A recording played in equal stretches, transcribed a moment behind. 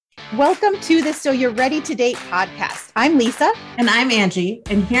Welcome to the So You're Ready to Date podcast. I'm Lisa. And I'm Angie.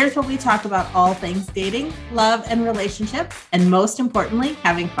 And here's where we talk about all things dating, love, and relationships. And most importantly,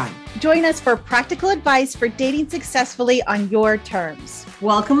 having fun. Join us for practical advice for dating successfully on your terms.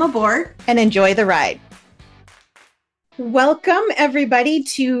 Welcome aboard and enjoy the ride. Welcome, everybody,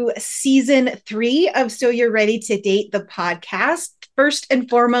 to season 3 of So You're Ready to Date, the podcast. First and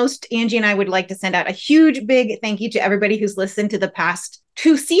foremost, Angie and I would like to send out a huge, big thank you to everybody who's listened to the past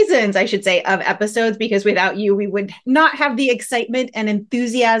 2 seasons, I should say, of episodes, because without you, we would not have the excitement and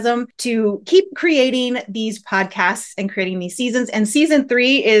enthusiasm to keep creating these podcasts and creating these seasons. And season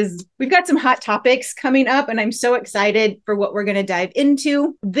 3 we've got some hot topics coming up, and I'm so excited for what we're going to dive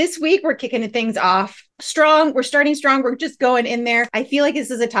into. This week, we're kicking things off strong. We're starting strong. We're just going in there. I feel like this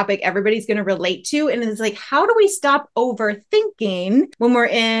is a topic everybody's going to relate to. And it's like, how do we stop overthinking when we're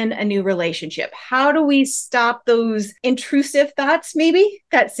in a new relationship? How do we stop those intrusive thoughts, maybe,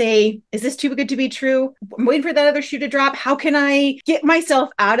 that say, is this too good to be true? I'm waiting for that other shoe to drop. How can I get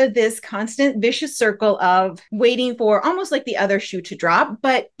myself out of this constant vicious circle of waiting for almost like the other shoe to drop,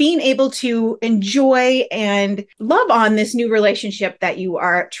 but being able to enjoy and love on this new relationship that you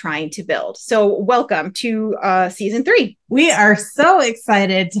are trying to build? So welcome to season 3. We are so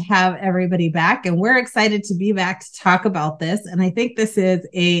excited to have everybody back, and we're excited to be back to talk about this. And I think this is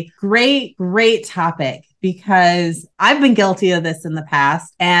a great topic, because I've been guilty of this in the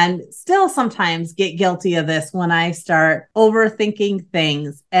past and still sometimes get guilty of this when I start overthinking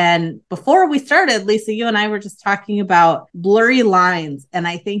things. And before we started, Lisa, you and I were just talking about blurry lines. And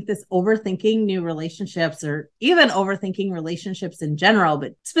I think this overthinking new relationships, or even overthinking relationships in general,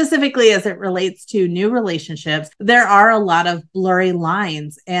 but specifically as it relates to new relationships, there are a lot of blurry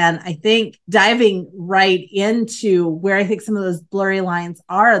lines. And I think diving right into where I think some of those blurry lines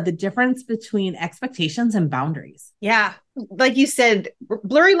are, the difference between expectations and boundaries. Yeah. Like you said,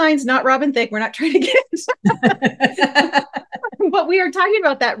 blurry lines, not Robin Thicke. We're not trying to get but we are talking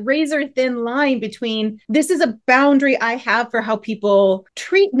about that razor thin line between this is a boundary I have for how people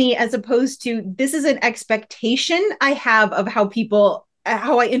treat me, as opposed to this is an expectation I have of how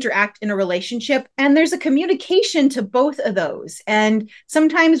I interact in a relationship. And there's a communication to both of those. And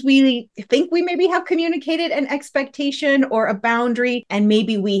sometimes we think we maybe have communicated an expectation or a boundary, and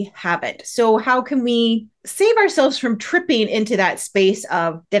maybe we haven't. So how can we save ourselves from tripping into that space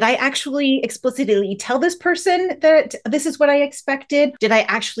of, did I actually explicitly tell this person that this is what I expected? Did I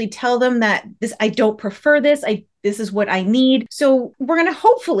actually tell them that I don't prefer this? This is what I need. So we're going to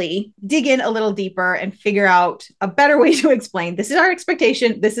hopefully dig in a little deeper and figure out a better way to explain, this is our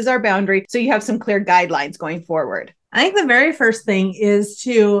expectation, this is our boundary, so you have some clear guidelines going forward. I think the very first thing is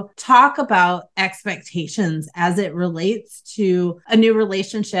to talk about expectations as it relates to a new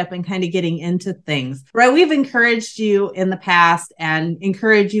relationship and kind of getting into things, right? We've encouraged you in the past and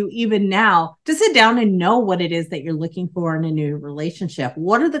encourage you even now to sit down and know what it is that you're looking for in a new relationship.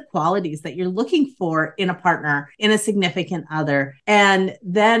 What are the qualities that you're looking for in a partner, in a significant other? And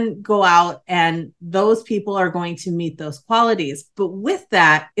then go out, and those people are going to meet those qualities. But with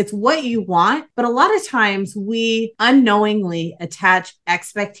that, it's what you want. But a lot of times we unknowingly attach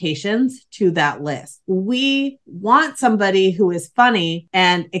expectations to that list. We want somebody who is funny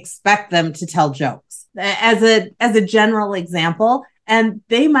and expect them to tell jokes. As a general example, and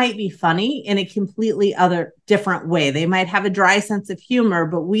they might be funny in a completely different way. They might have a dry sense of humor,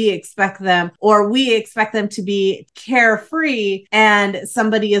 but we expect them to be carefree, and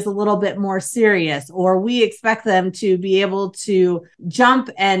somebody is a little bit more serious, or we expect them to be able to jump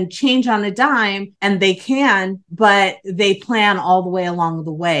and change on a dime, and they can, but they plan all the way along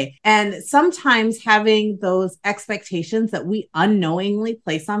the way. And sometimes having those expectations that we unknowingly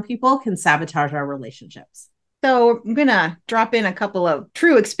place on people can sabotage our relationships. So I'm going to drop in a couple of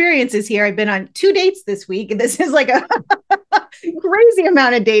true experiences here. I've been on 2 dates this week, and this is like a crazy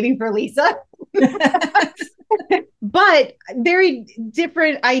amount of dating for Lisa. But very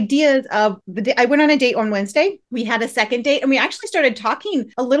different ideas of the day. I went on a date on Wednesday. We had a second date, and we actually started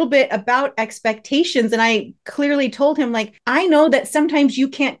talking a little bit about expectations. And I clearly told him, like, I know that sometimes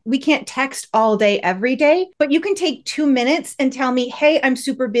we can't text all day, every day, but you can take 2 minutes and tell me, hey, I'm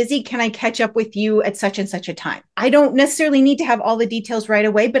super busy. Can I catch up with you at such and such a time? I don't necessarily need to have all the details right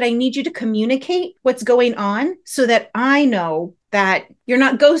away, but I need you to communicate what's going on so that I know that you're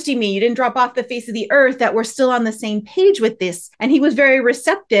not ghosting me. You didn't drop off the face of the earth, that we're still on the same page with this. And he was very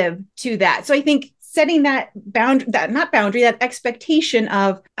receptive to that. So I think setting that expectation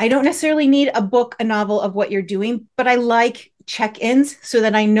of, I don't necessarily need a book, a novel of what you're doing, but I like check-ins so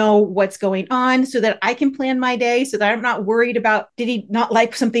that I know what's going on, so that I can plan my day, so that I'm not worried about, did he not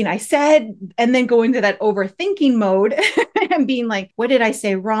like something I said? And then go into that overthinking mode and being like, what did I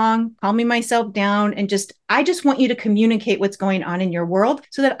say wrong? Calming myself down and I just want you to communicate what's going on in your world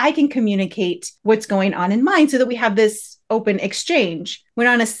so that I can communicate what's going on in mine, so that we have this open exchange. Went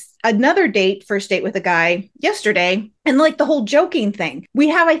on another first date with a guy yesterday, and like the whole joking thing. We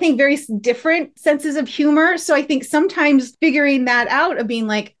have, I think, very different senses of humor. So I think sometimes figuring that out of being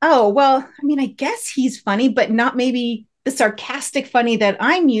like, oh, well, I mean, I guess he's funny, but not maybe the sarcastic funny that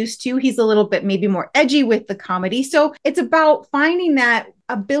I'm used to. He's a little bit maybe more edgy with the comedy. So it's about finding that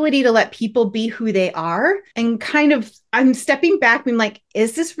ability to let people be who they are, and kind of, I'm stepping back being like,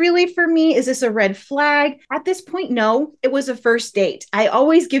 is this really for me? Is this a red flag? At this point, no, it was a first date. I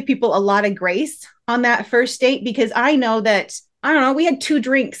always give people a lot of grace on that first date, because I know that, I don't know, we had 2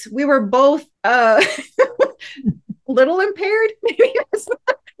 drinks. We were both little impaired. Maybe that's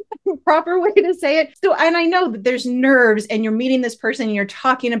not the proper way to say it. So, and I know that there's nerves, and you're meeting this person and you're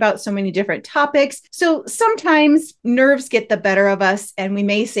talking about so many different topics. So sometimes nerves get the better of us, and we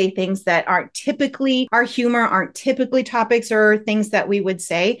may say things that aren't typically our humor, aren't typically topics or things that we would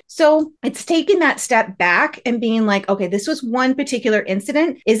say. So it's taking that step back and being like, okay, this was one particular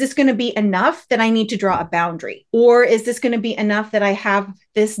incident. Is this going to be enough that I need to draw a boundary? Or is this going to be enough that I have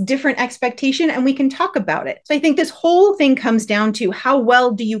this different expectation and we can talk about it? So I think this whole thing comes down to, how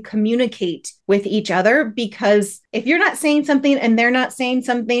well do you communicate with each other? Because if you're not saying something and they're not saying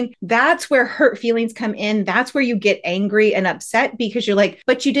something, that's where hurt feelings come in. That's where you get angry and upset, because you're like,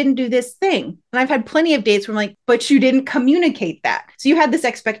 but you didn't do this thing. And I've had plenty of dates where I'm like, but you didn't communicate that. So you had this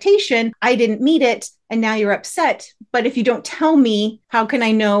expectation, I didn't meet it, and now you're upset. But if you don't tell me, how can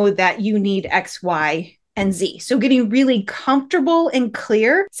I know that you need X, Y, and Z? So getting really comfortable and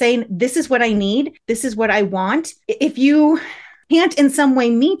clear, saying, this is what I need, this is what I want. If you can't in some way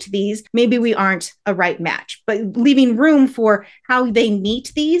meet these, maybe we aren't a right match, but leaving room for how they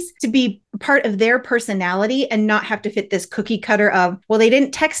meet these to be part of their personality and not have to fit this cookie cutter of, well, they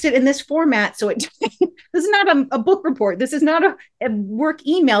didn't text it in this format. So this is not a book report. This is not a work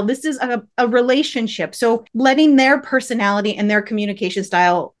email. This is a relationship. So letting their personality and their communication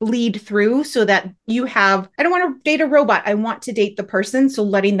style lead through, so that you have, I don't want to date a robot. I want to date the person. So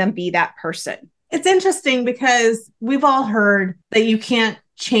letting them be that person. It's interesting because we've all heard that you can't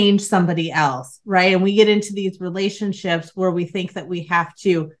change somebody else, right? And we get into these relationships where we think that we have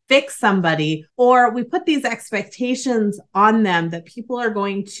to fix somebody, or we put these expectations on them that people are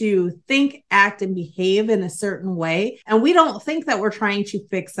going to think, act, and behave in a certain way. And we don't think that we're trying to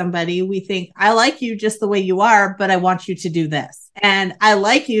fix somebody. We think, I like you just the way you are, but I want you to do this. And I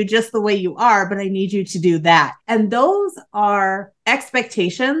like you just the way you are, but I need you to do that. And those are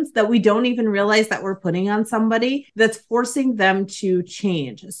expectations that we don't even realize that we're putting on somebody, that's forcing them to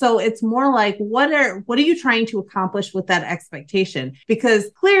change. So it's more like, what are you trying to accomplish with that expectation? Because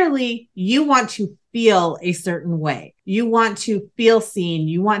clearly you want to feel a certain way. You want to feel seen.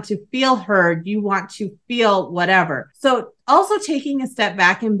 You want to feel heard. You want to feel whatever. So also taking a step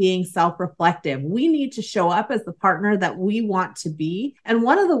back and being self-reflective. We need to show up as the partner that we want to be. And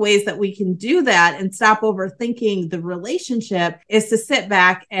one of the ways that we can do that and stop overthinking the relationship is to sit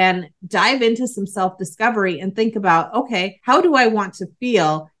back and dive into some self-discovery and think about, okay, how do I want to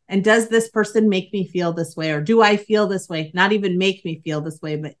feel? And does this person make me feel this way? Or do I feel this way? Not even make me feel this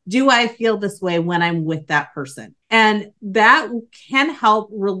way, but do I feel this way when I'm with that person? And that can help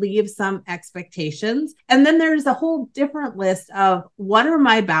relieve some expectations. And then there's a whole different list of, what are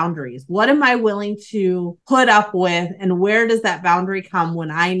my boundaries? What am I willing to put up with? And where does that boundary come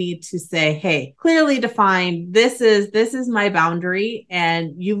when I need to say, hey, clearly defined, this is my boundary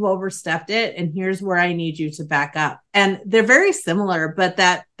and you've overstepped it. And here's where I need you to back up. And they're very similar, but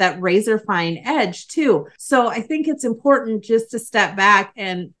that razor fine edge too. So I think it's important just to step back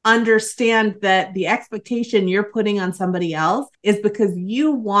and understand that the expectation you're putting on somebody else is because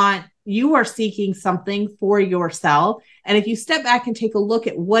you are seeking something for yourself. And if you step back and take a look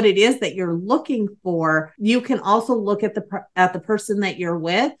at what it is that you're looking for, you can also look at the person that you're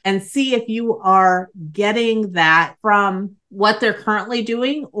with and see if you are getting that from what they're currently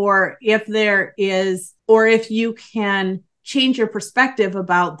doing, or if you can change your perspective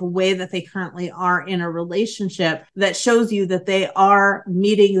about the way that they currently are in a relationship that shows you that they are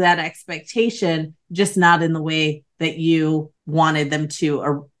meeting that expectation, just not in the way that you wanted them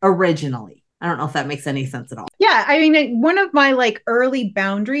to originally. I don't know if that makes any sense at all. Yeah. I mean, one of my early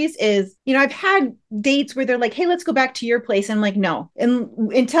boundaries is, I've had dates where they're like, hey, let's go back to your place. And I'm like, no. And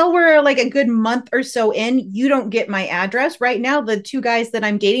until we're a good month or so in, you don't get my address. Right now, the 2 guys that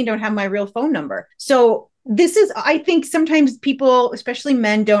I'm dating don't have my real phone number. So this is, I think sometimes people, especially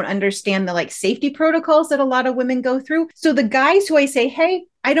men, don't understand the like safety protocols that a lot of women go through. So the guys who I say, hey,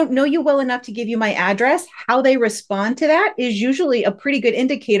 I don't know you well enough to give you my address, how they respond to that is usually a pretty good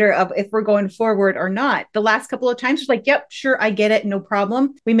indicator of if we're going forward or not. The last couple of times, it's like, yep, sure, I get it, no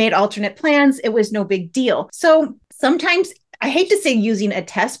problem. We made alternate plans. It was no big deal. So sometimes I hate to say using a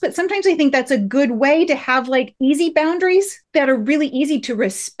test, but sometimes I think that's a good way to have like easy boundaries that are really easy to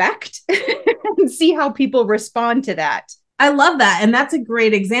respect and see how people respond to that. I love that. And that's a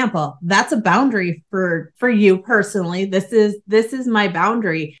great example. That's a boundary for you personally. This is my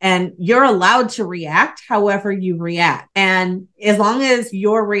boundary, and you're allowed to react however you react. And as long as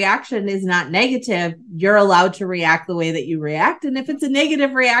your reaction is not negative, you're allowed to react the way that you react. And if it's a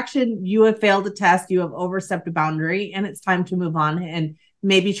negative reaction, you have failed a test, you have overstepped a boundary, and it's time to move on and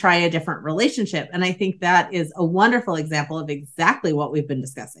maybe try a different relationship. And I think that is a wonderful example of exactly what we've been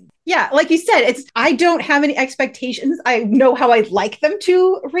discussing. Yeah, like you said, it's I don't have any expectations. I know how I'd like them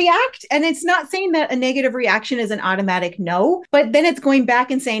to react. And it's not saying that a negative reaction is an automatic no, but then it's going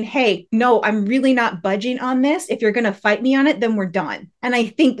back and saying, hey, no, I'm really not budging on this. If you're going to fight me on it, then we're done. And I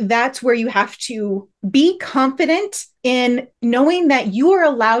think that's where you have to be confident in knowing that you are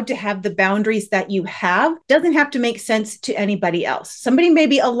allowed to have the boundaries that you have. Doesn't have to make sense to anybody else. Somebody may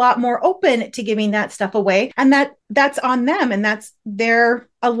be a lot more open to giving that stuff away, and that's on them, and they're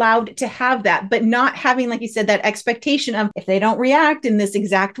allowed to have that, but not having, like you said, that expectation of if they don't react in this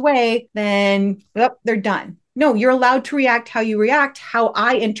exact way, then they're done. No, you're allowed to react how you react. How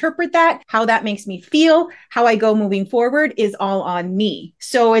I interpret that, how that makes me feel, how I go moving forward is all on me.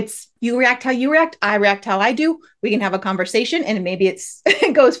 So it's you react how you react, I react how I do. We can have a conversation and maybe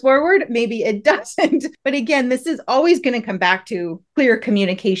it goes forward, maybe it doesn't. But again, this is always going to come back to clear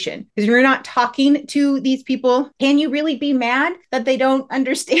communication, because you're not talking to these people. Can you really be mad that they don't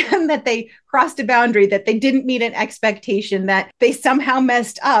understand that they crossed a boundary, that they didn't meet an expectation, that they somehow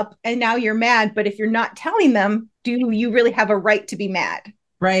messed up and now you're mad? But if you're not telling them, do you really have a right to be mad?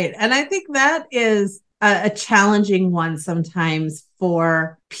 Right. And I think that is a challenging one sometimes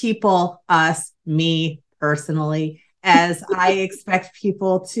for people, us, me personally, as I expect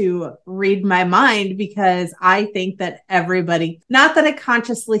people to read my mind, because I think that everybody, not that I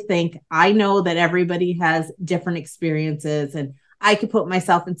consciously think, I know that everybody has different experiences and I could put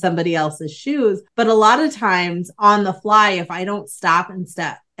myself in somebody else's shoes. But a lot of times on the fly, if I don't stop and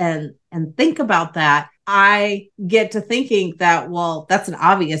step and think about that, I get to thinking that, well, that's an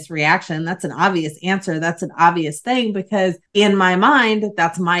obvious reaction. That's an obvious answer. That's an obvious thing, because in my mind,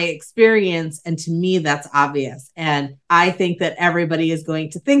 that's my experience. And to me, that's obvious. And I think that everybody is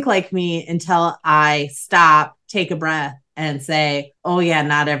going to think like me until I stop, take a breath, and say, oh yeah,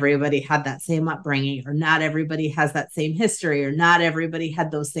 not everybody had that same upbringing, or not everybody has that same history, or not everybody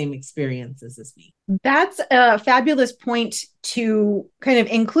had those same experiences as me. That's a fabulous point to kind of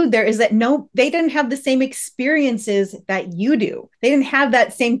include there, is that no, they didn't have the same experiences that you do. They didn't have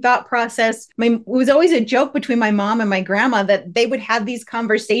that same thought process. It was always a joke between my mom and my grandma that they would have these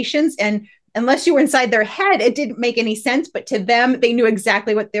conversations, and unless you were inside their head, it didn't make any sense. But to them, they knew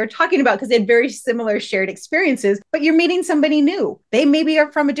exactly what they were talking about because they had very similar shared experiences. But you're meeting somebody new. They maybe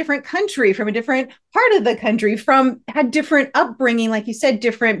are from a different country, from a different part of the country, had different upbringing, like you said,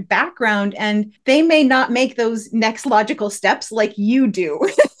 different background, and they may not make those next logical steps like you do.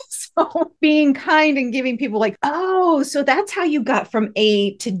 So being kind and giving people like, oh, so that's how you got from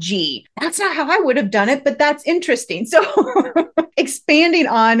A to G. That's not how I would have done it, but that's interesting. So expanding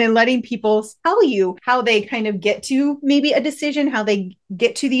on and letting people tell you how they kind of get to maybe a decision, how they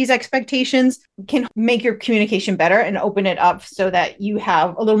get to these expectations, can make your communication better and open it up so that you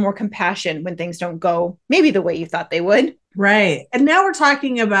have a little more compassion when things don't go maybe the way you thought they would. Right. And now we're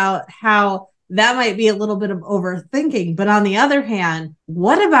talking about how that might be a little bit of overthinking. But on the other hand,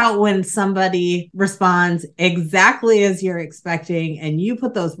 what about when somebody responds exactly as you're expecting and you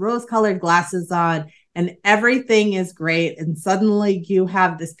put those rose-colored glasses on and everything is great, and suddenly you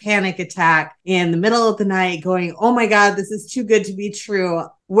have this panic attack in the middle of the night going, oh my God, this is too good to be true.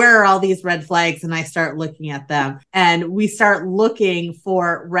 Where are all these red flags? And I start looking at them, and we start looking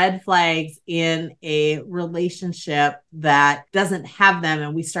for red flags in a relationship that doesn't have them.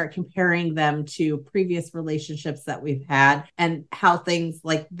 And we start comparing them to previous relationships that we've had and how things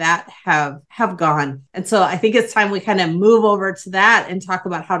like that have gone. And so I think it's time we kind of move over to that and talk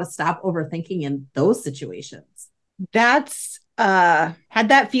about how to stop overthinking in those situations. That's had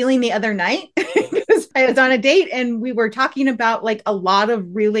that feeling the other night because I was on a date and we were talking about like a lot of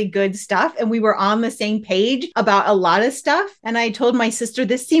really good stuff. And we were on the same page about a lot of stuff. And I told my sister,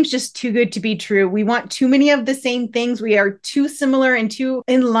 this seems just too good to be true. We want too many of the same things. We are too similar and too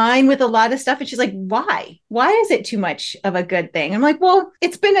in line with a lot of stuff. And she's like, why? Why is it too much of a good thing? I'm like, well,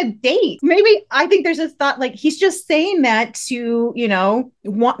 it's been a date. Maybe I think there's a thought like he's just saying that to,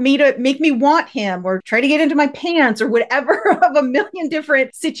 want me to make me want him or try to get into my pants or whatever of a million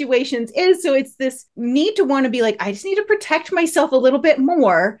different situations is. So it's this need to want to be like, I just need to protect myself a little bit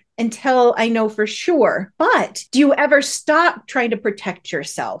more until I know for sure. But do you ever stop trying to protect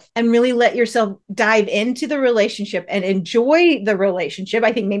yourself and really let yourself dive into the relationship and enjoy the relationship?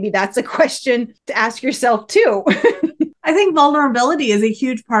 I think maybe that's a question to ask yourself too. I think vulnerability is a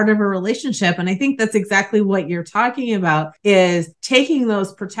huge part of a relationship. And I think that's exactly what you're talking about, is taking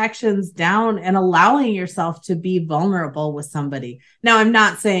those protections down and allowing yourself to be vulnerable with somebody. Now, I'm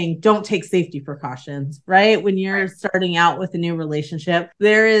not saying don't take safety precautions, right? When you're starting out with a new relationship,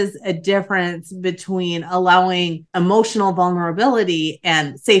 there is a difference between allowing emotional vulnerability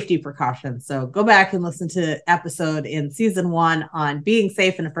and safety precautions. So go back and listen to episode in season 1 on being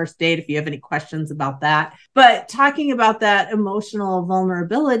safe in a first date if you have any questions about that. But talking about that emotional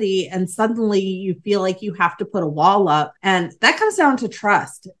vulnerability, and suddenly you feel like you have to put a wall up, and that comes down to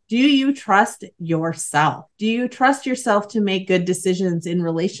trust. Do you trust yourself? Do you trust yourself to make good decisions in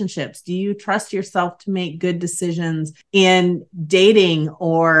relationships? Do you trust yourself to make good decisions in dating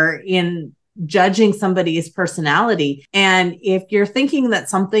or in judging somebody's personality? And if you're thinking that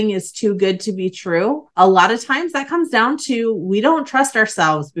something is too good to be true, a lot of times that comes down to we don't trust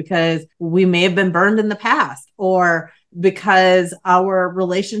ourselves because we may have been burned in the past, or because our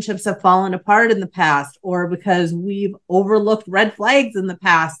relationships have fallen apart in the past, or because we've overlooked red flags in the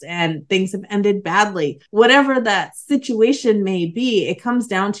past and things have ended badly. Whatever that situation may be, it comes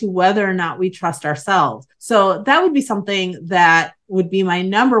down to whether or not we trust ourselves. So that would be something that would be my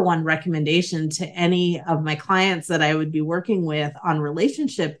number one recommendation to any of my clients that I would be working with on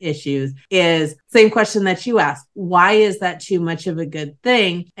relationship issues is same question that you asked. Why is that too much of a good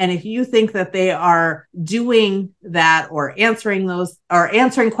thing? And if you think that they are doing that or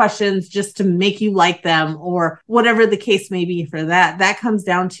answering questions just to make you like them or whatever the case may be for that, that comes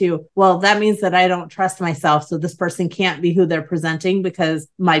down to, well, that means that I don't trust myself. So this person can't be who they're presenting because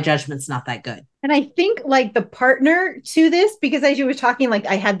my judgment's not that good. And I think like the partner to this, because as you were talking, like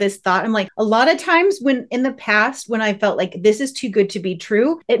I had this thought, I'm like, a lot of times when in the past, when I felt like this is too good to be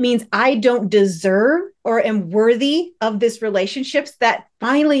true, it means I don't deserve or am worthy of this relationships that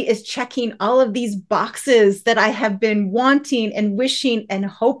finally is checking all of these boxes that I have been wanting and wishing and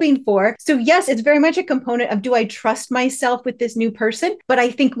hoping for. So yes, it's very much a component of, do I trust myself with this new person? But I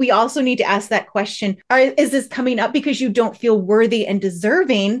think we also need to ask that question, is this coming up because you don't feel worthy and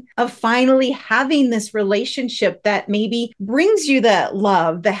deserving of finally having this relationship that maybe brings you the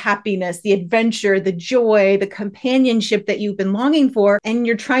love, the happiness, the adventure, the joy, the companionship that you've been longing for, and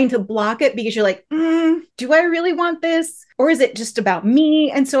you're trying to block it because you're like, do I really want this? Or is it just about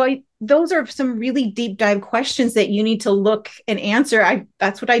me? And so those are some really deep dive questions that you need to look and answer.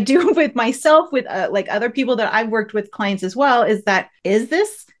 That's what I do with myself, with like other people that I've worked with, clients as well, is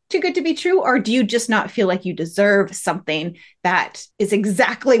this too good to be true? Or do you just not feel like you deserve something that is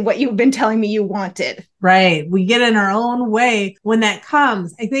exactly what you've been telling me you wanted? Right. We get in our own way when that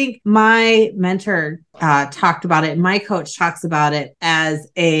comes. I think my mentor talked about it, and my coach talks about it as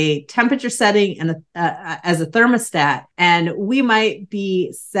a temperature setting and as a thermostat. And we might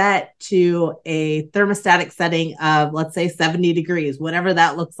be set to a thermostatic setting of, let's say, 70 degrees, whatever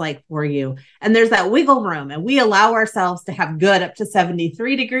that looks like for you. And there's that wiggle room, and we allow ourselves to have good up to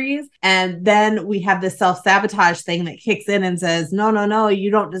 73 degrees. And then we have this self-sabotage thing that kicks in and says, no,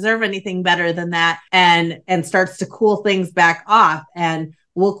 you don't deserve anything better than that. And starts to cool things back off. And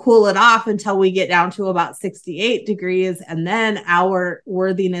we'll cool it off until we get down to about 68 degrees. And then our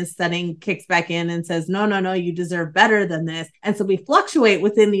worthiness setting kicks back in and says, no, you deserve better than this. And so we fluctuate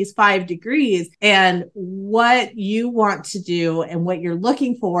within these 5 degrees. And what you want to do and what you're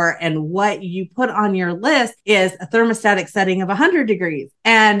looking for and what you put on your list is a thermostatic setting of 100 degrees.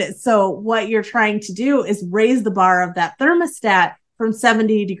 And so what you're trying to do is raise the bar of that thermostat from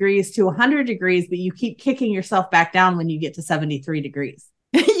 70 degrees to 100 degrees, but you keep kicking yourself back down when you get to 73 degrees.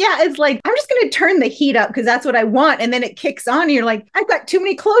 Yeah, it's like, I'm just going to turn the heat up because that's what I want. And then it kicks on and you're like, I've got too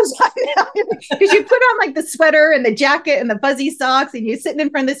many clothes on now. Because you put on like the sweater and the jacket and the fuzzy socks and you're sitting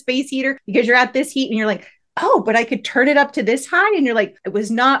in front of the space heater because you're at this heat and you're like, oh, but I could turn it up to this high. And you're like, I was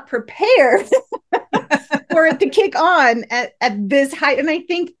not prepared for it to kick on at this height. And I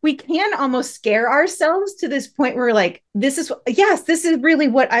think we can almost scare ourselves to this point where we're like, this is really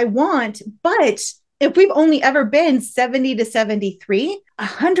what I want. But if we've only ever been 70 to 73,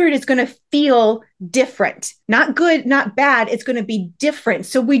 100 is going to feel different. Not good, not bad. It's going to be different.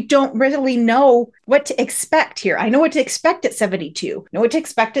 So we don't really know what to expect here. I know what to expect at 72, know what to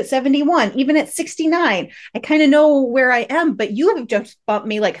expect at 71, even at 69. I kind of know where I am, but you have just bumped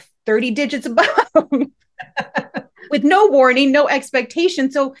me like 30 digits above. With no warning, no expectation.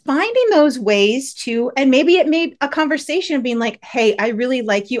 So finding those ways to, and maybe it made a conversation of being like, hey, I really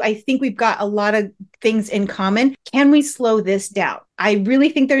like you. I think we've got a lot of things in common. Can we slow this down? I really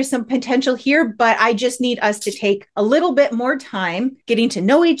think there's some potential here, but I just need us to take a little bit more time getting to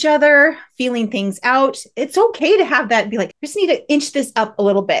know each other, feeling things out. It's okay to have that, be like, just need to inch this up a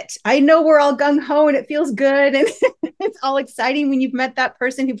little bit. I know we're all gung ho and it feels good and it's all exciting when you've met that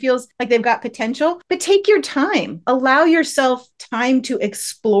person who feels like they've got potential, but take your time. Allow yourself time to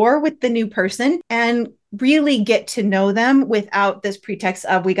explore with the new person and really get to know them without this pretext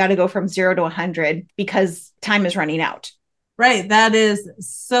of we got to go from 0 to 100 because time is running out. Right. That is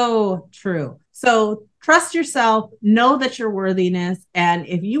so true. So trust yourself, know that your worthiness. And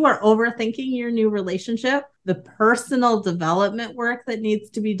if you are overthinking your new relationship, the personal development work that needs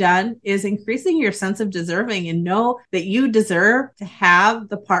to be done is increasing your sense of deserving, and know that you deserve to have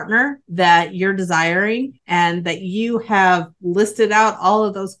the partner that you're desiring and that you have listed out all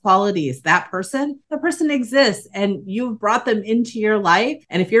of those qualities. That person, the person exists and you've brought them into your life.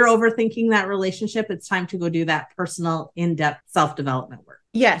 And if you're overthinking that relationship, it's time to go do that personal, in-depth self-development work.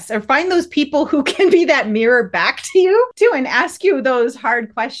 Yes, or find those people who can be that mirror back to you too and ask you those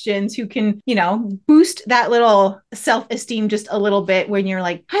hard questions, who can, boost that little self-esteem just a little bit when you're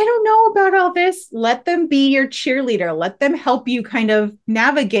like, I don't know about all this. Let them be your cheerleader. Let them help you kind of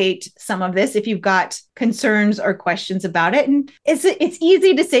navigate some of this if you've got concerns or questions about it. And it's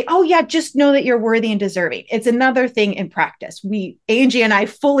easy to say, oh yeah, just know that you're worthy and deserving. It's another thing in practice. Angie and I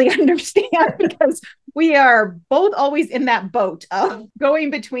fully understand because we are both always in that boat of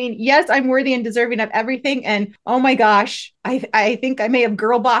going between, yes, I'm worthy and deserving of everything. And oh my gosh, I think I may have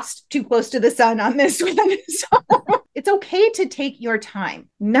girl bossed too close to the sun on this one. So it's okay to take your time.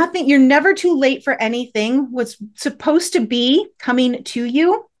 You're never too late for anything. What's supposed to be coming to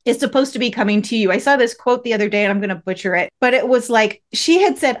you is supposed to be coming to you. I saw this quote the other day and I'm going to butcher it, but it was like, she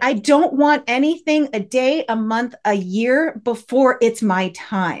had said, I don't want anything a day, a month, a year before it's my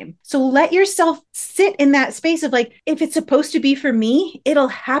time. So let yourself sit in that space of like, if it's supposed to be for me, it'll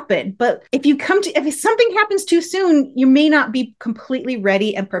happen. But if something happens too soon, you may not be completely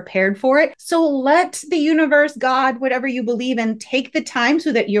ready and prepared for it. So let the universe, God, whatever you believe in, take the time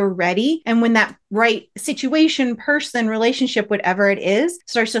so that you're ready. And when that right situation, person, relationship, whatever it is,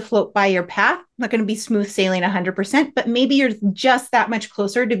 starts to float by your path, not going to be smooth sailing 100%, but maybe you're just that much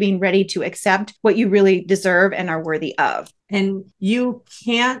closer to being ready to accept what you really deserve and are worthy of. And you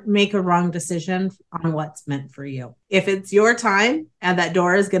can't make a wrong decision on what's meant for you. If it's your time and that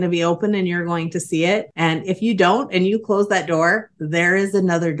door is going to be open and you're going to see it. And if you don't and you close that door, there is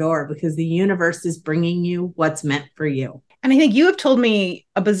another door because the universe is bringing you what's meant for you. And I think you have told me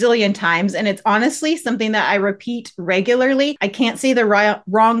a bazillion times, and it's honestly something that I repeat regularly. I can't say the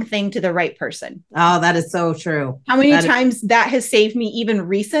wrong thing to the right person. Oh, that is so true. How many times that has saved me even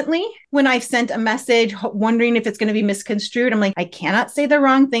recently when I've sent a message wondering if it's going to be misconstrued. I'm like, I cannot say the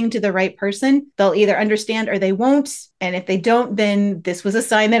wrong thing to the right person. They'll either understand or they won't. And if they don't, then this was a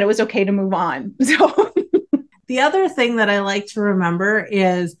sign that it was okay to move on. So the other thing that I like to remember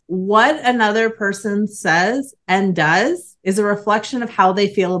is what another person says and does is a reflection of how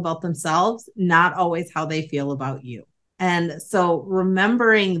they feel about themselves, not always how they feel about you. And so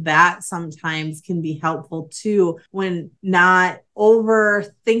remembering that sometimes can be helpful too, when not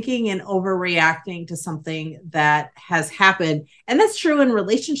overthinking and overreacting to something that has happened. And that's true in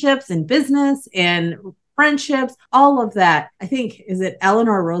relationships, in business, in friendships, all of that. I think, is it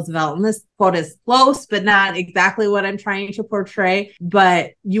Eleanor Roosevelt? And this quote is close, but not exactly what I'm trying to portray.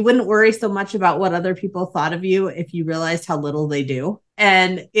 But you wouldn't worry so much about what other people thought of you if you realized how little they do.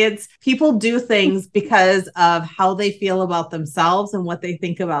 And it's people do things because of how they feel about themselves and what they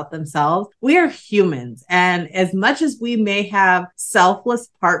think about themselves. We are humans. And as much as we may have selfless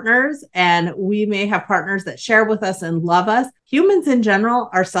partners and we may have partners that share with us and love us, humans in general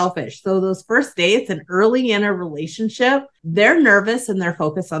are selfish. So those first dates and early in a relationship, they're nervous and they're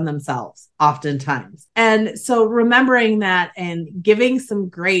focused on themselves oftentimes. And so remembering that and giving some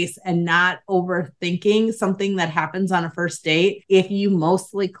grace and not overthinking something that happens on a first date. If you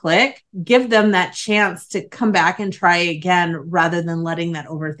mostly click, give them that chance to come back and try again rather than letting that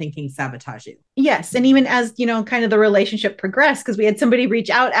overthinking sabotage you. Yes. And even as, kind of the relationship progressed, because we had somebody reach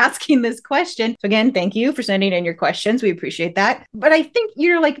out asking this question. So again, thank you for sending in your questions. We appreciate that. But I think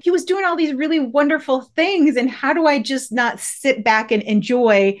you're like, he was doing all these really wonderful things. And how do I just not sit back and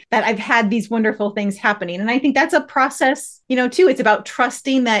enjoy that I've had these wonderful things happening? And I think that's a process, too. It's about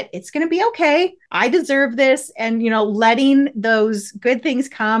trusting that it's going to be okay. I deserve this. And, letting those good things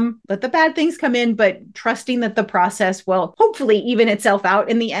come, let the bad things come in, but trusting that the process will hopefully even itself out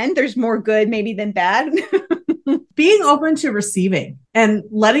in the end. There's more good maybe than bad. Being open to receiving and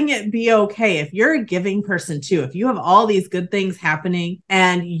letting it be okay. If you're a giving person too, if you have all these good things happening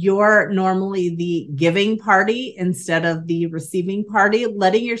and you're normally the giving party instead of the receiving party,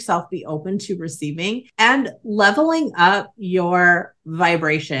 letting yourself be open to receiving and leveling up your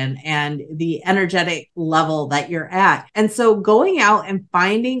vibration and the energetic level that you're at. And so going out and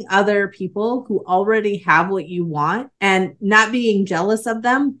finding other people who already have what you want and not being jealous of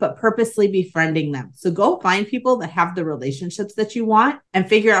them, but purposely befriending them. So go find people that have the relationships that you want and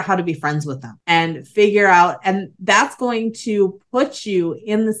figure out how to be friends with them and and that's going to put you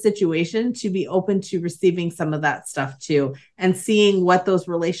in the situation to be open to receiving some of that stuff too and seeing what those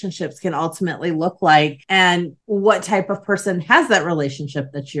relationships can ultimately look like and what type of person has that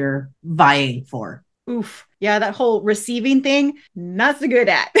relationship that you're vying for. Oof. Yeah, that whole receiving thing, not so good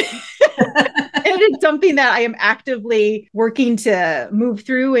at. And it's something that I am actively working to move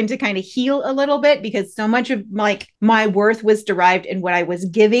through and to kind of heal a little bit, because so much of my worth was derived in what I was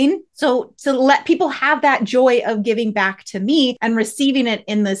giving. So to let people have that joy of giving back to me and receiving it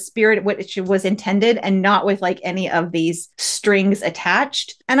in the spirit which was intended and not with any of these strings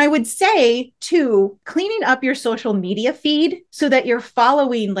attached. And I would say too, cleaning up your social media feed so that you're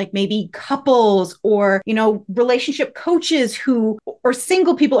following maybe couples or, relationship coaches or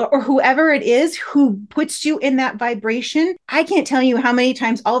single people or whoever it is who puts you in that vibration. I can't tell you how many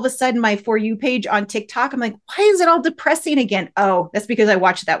times all of a sudden my For You page on TikTok, I'm like, why is it all depressing again? Oh, that's because I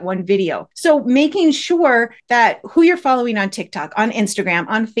watched that one video. So making sure that who you're following on TikTok, on Instagram,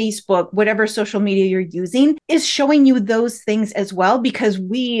 on Facebook, whatever social media you're using is showing you those things as well, because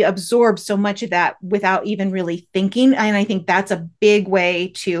we absorb so much of that without even really thinking. And I think that's a big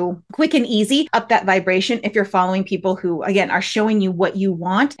way to quick and easy up that vibration if you're following people who, again, are showing you what you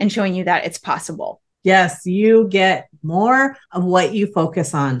want and showing you that it's possible. Yes, you get more of what you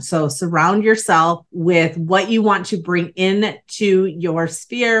focus on. So surround yourself with what you want to bring into your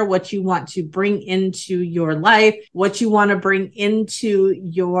sphere, what you want to bring into your life, what you want to bring into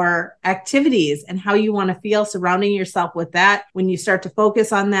your activities and how you want to feel, surrounding yourself with that. When you start to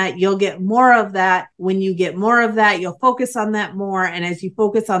focus on that, you'll get more of that. When you get more of that, you'll focus on that more. And as you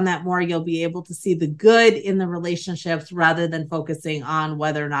focus on that more, you'll be able to see the good in the relationships rather than focusing on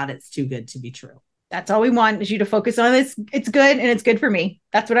whether or not it's too good to be true. That's all we want is you to focus on this. It's good and it's good for me.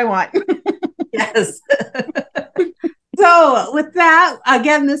 That's what I want. Yes. So with that,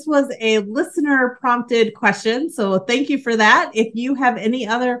 again, this was a listener prompted question. So thank you for that. If you have any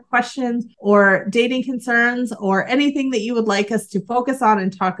other questions or dating concerns or anything that you would like us to focus on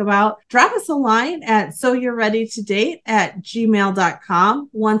and talk about, drop us a line at soyou'readytodate@gmail.com.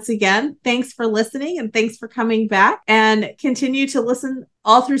 Once again, thanks for listening and thanks for coming back and continue to listen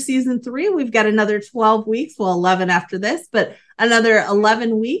all through season 3. We've got another 12 weeks, 11 after this, but another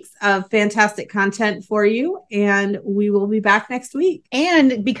 11 weeks of fantastic content for you. And we will be back next week.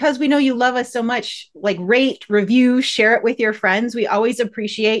 And because we know you love us so much, rate, review, share it with your friends. We always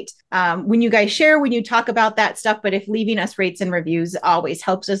appreciate when you guys share, when you talk about that stuff. But if leaving us rates and reviews always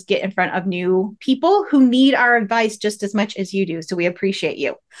helps us get in front of new people who need our advice just as much as you do. So we appreciate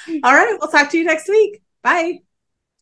you. All right. We'll talk to you next week. Bye.